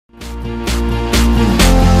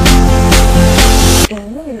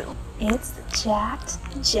Jacked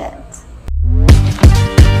Gent.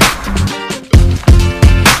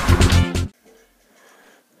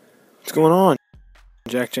 What's going on?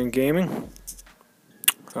 Jacked Gent Gaming.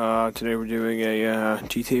 Today we're doing a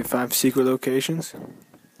GTA 5 secret locations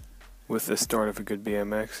with the start of a good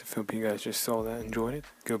BMX. I hope you guys just saw that, enjoyed it.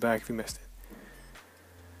 Go back if you missed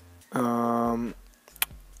it.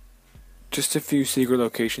 Just a few secret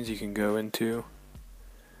locations you can go into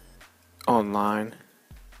online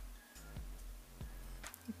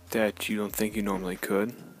that you don't think you normally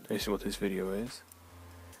could. This is what this video is.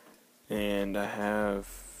 And I have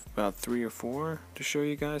about 3 or 4 to show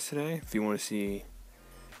you guys today. If you want to see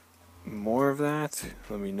more of that,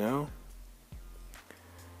 let me know.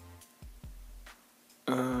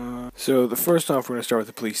 So the first off, we're going to start with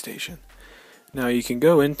the police station. Now you can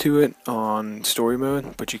go into it on story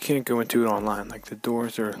mode, but you can't go into it online. Like the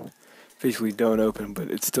doors are basically don't open,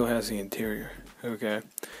 but it still has the interior. Okay.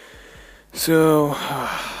 So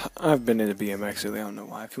I've been into BMX lately. I don't know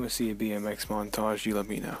why. If you want to see a BMX montage, you let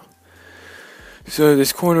me know. So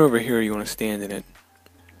this corner over here, you want to stand in it,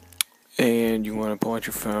 and you want to pull out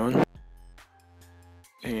your phone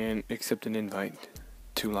and accept an invite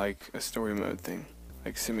to like a story mode thing,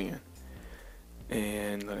 like Simeon,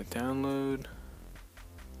 and let it download.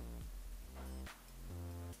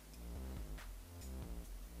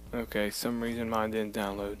 Okay, some reason mine didn't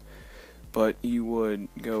download, but you would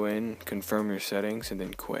go in, confirm your settings, and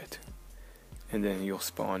then quit, and then you'll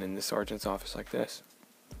spawn in the sergeant's office like this.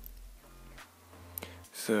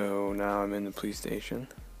 So now I'm in the police station.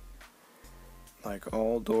 Like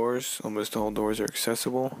all doors, almost all doors are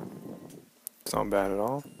accessible. It's not bad at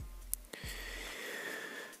all.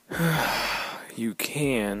 You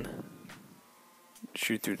can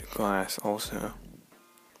shoot through the glass also,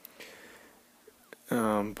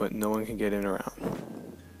 but no one can get in or out.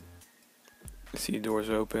 See, doors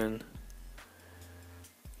open.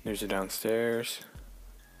 There's a downstairs,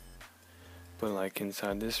 but like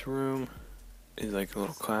inside this room is like a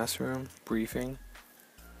little classroom briefing.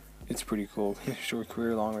 It's pretty cool. Short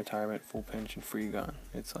career, long retirement, full pension, free gun.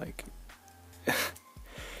 It's like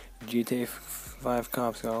GTA 5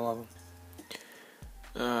 cops, gotta love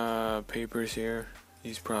them. Papers here.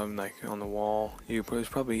 He's probably like on the wall. There's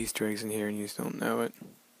probably Easter eggs in here and you just don't know it.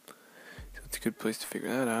 So it's a good place to figure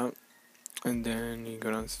that out. And then you go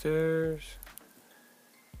downstairs,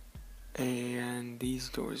 and these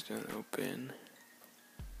doors don't open.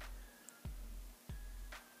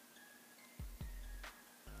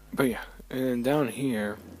 But yeah, and then down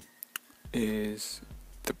here is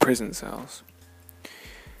the prison cells,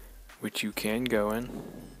 which you can go in.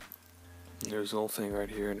 There's a little thing right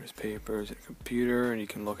here, and there's papers and a computer, and you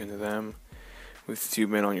can look into them with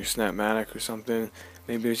zoom in on your Snapmatic or something.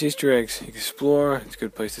 Maybe there's Easter eggs. You can explore. It's a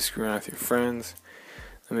good place to screw around with your friends.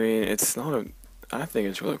 I mean, it's not a... I think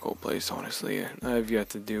it's a really cool place, honestly. I've yet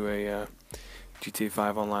to do a GTA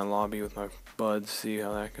 5 online lobby with my buds, see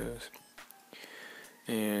how that goes.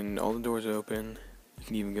 And all the doors open. You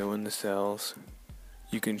can even go in the cells.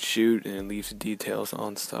 You can shoot, and it leaves details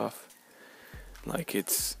on stuff. Like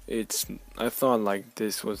it's I thought like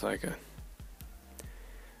this was like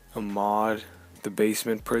a mod, the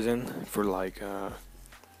basement prison for like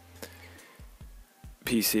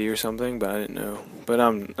PC or something, but I didn't know. But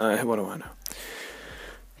what do I know?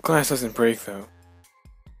 Glass doesn't break though.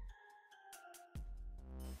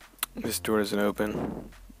 This door doesn't open.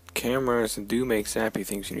 Cameras do make sappy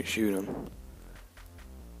things when you shoot them.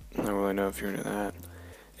 I don't really know if you're into that.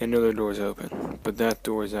 Another door's open, but that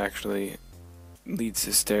door is actually leads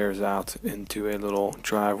the stairs out into a little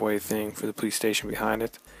driveway thing for the police station behind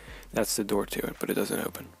it. That's the door to it, but it doesn't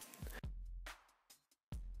open.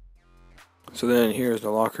 So then here's the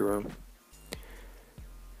locker room,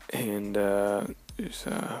 and there's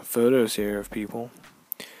photos here of people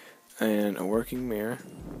and a working mirror.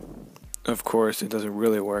 Of course, it doesn't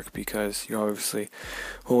really work because you're obviously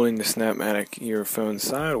holding the Snapmatic your phone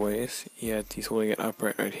sideways, yet he's holding it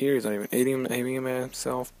upright right here. He's not even aiming him at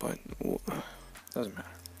himself, but doesn't matter.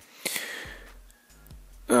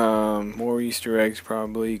 More Easter eggs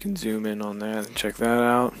probably. You can zoom in on that and check that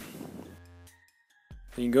out.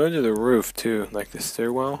 You can go to the roof too, like the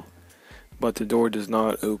stairwell, but the door does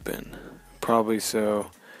not open. Probably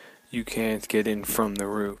so you can't get in from the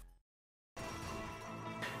roof.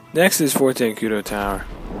 Next is Fort Zancudo Tower.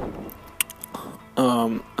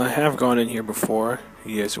 I have gone in here before.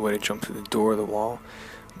 He has a way to jump through the door of the wall,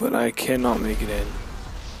 but I cannot make it in.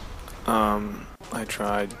 I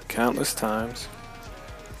tried countless times.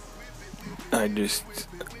 I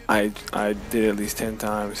did at least 10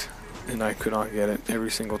 times, and I could not get it.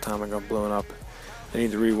 Every single time I got blown up. I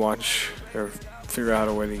need to rewatch or figure out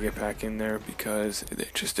a way to get back in there because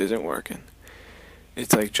it just isn't working.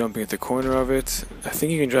 It's like jumping at the corner of it. I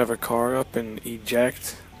think you can drive a car up and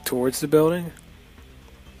eject towards the building,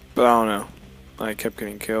 but I don't know. I kept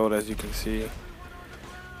getting killed, as you can see.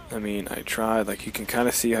 I mean, I tried. Like, you can kind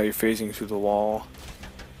of see how you're phasing through the wall,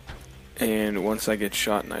 and once I get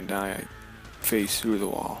shot and I die, I phase through the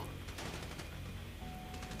wall.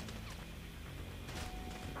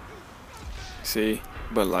 See?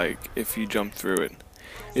 But like, if you jump through it,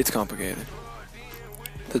 it's complicated.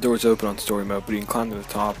 The door's open on story mode, but you can climb to the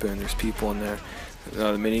top and there's people in there.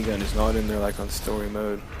 The minigun is not in there like on story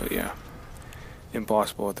mode, but yeah,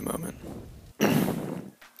 impossible at the moment.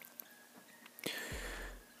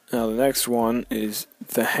 Now the next one is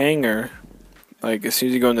the hangar. Like, as soon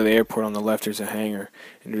as you go into the airport, on the left there's a hangar,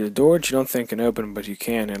 and there's a door that you don't think can open, but you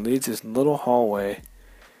can. It leads this little hallway,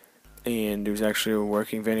 and there's actually a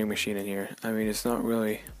working vending machine in here. I mean, it's not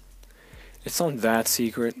that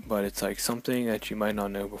secret, but it's like something that you might not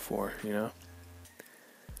know before, you know?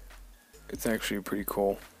 It's actually pretty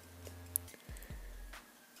cool.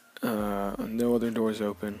 No other doors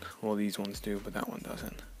open. Well, these ones do, but that one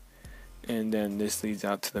doesn't. And then this leads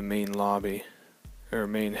out to the main lobby, or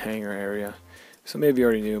main hangar area. So maybe you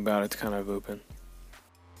already knew about it, it's kind of open.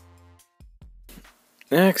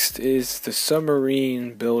 Next is the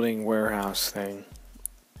submarine building warehouse thing.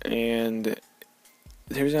 And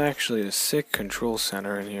there's actually a sick control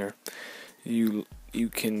center in here. You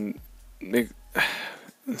can make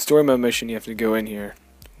the story mode mission. You have to go in here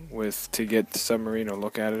to get the submarine or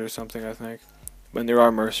look at it or something, I think. But there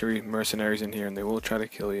are mercenaries in here, and they will try to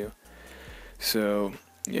kill you. So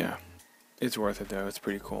yeah, it's worth it though. It's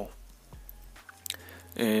pretty cool.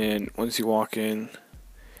 And once you walk in,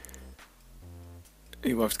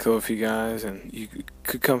 you have to kill a few guys, and you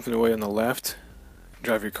could come from the way on the left,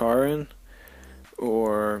 drive your car in,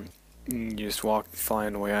 or you just walk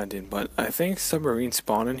flying the way I did. But I think submarines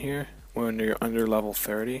spawn in here when you're under level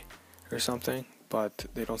 30 or something, but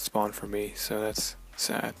they don't spawn for me, so that's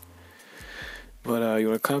sad. But you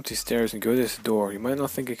want to climb up these stairs and go to this door. You might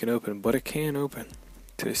not think it can open, but it can open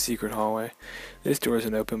to a secret hallway. This door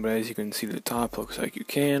isn't open, but as you can see to the top, it looks like you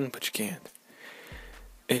can, but you can't.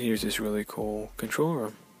 And here's this really cool control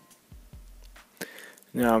room.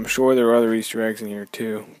 Now, I'm sure there are other Easter eggs in here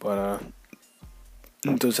too, but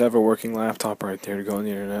it does have a working laptop right there to go on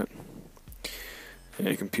the internet. And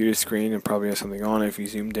a computer screen, and probably has something on it if you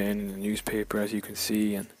zoomed in, and a newspaper, as you can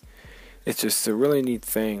see. And it's just a really neat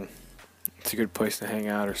thing. It's a good place to hang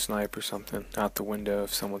out or snipe or something out the window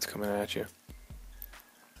if someone's coming at you.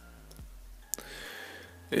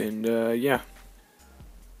 And yeah.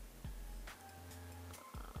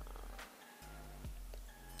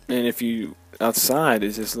 And if you outside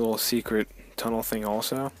is this little secret tunnel thing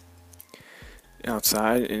also.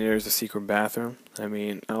 Outside, and there's a secret bathroom. I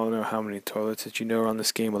mean, I don't know how many toilets that you know are on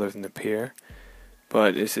this game other than the pier,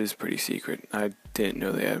 but this is pretty secret. I didn't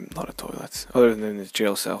know they had a lot of toilets, other than the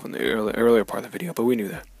jail cell in the earlier part of the video, but we knew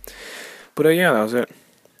that. But yeah, that was it.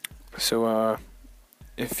 So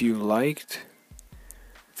if you liked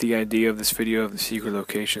the idea of this video of the secret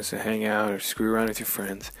locations to hang out or screw around with your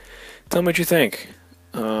friends, tell me what you think.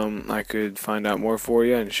 I could find out more for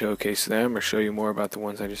you and showcase them, or show you more about the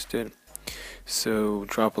ones I just did. So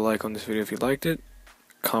drop a like on this video if you liked it.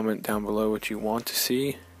 Comment down below what you want to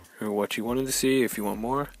see, or what you wanted to see if you want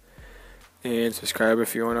more. And subscribe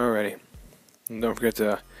if you aren't already. And don't forget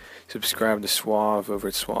to subscribe to Suave over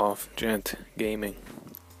at Suave Gent Gaming.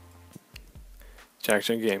 Jack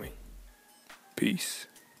Gent Gaming. Peace.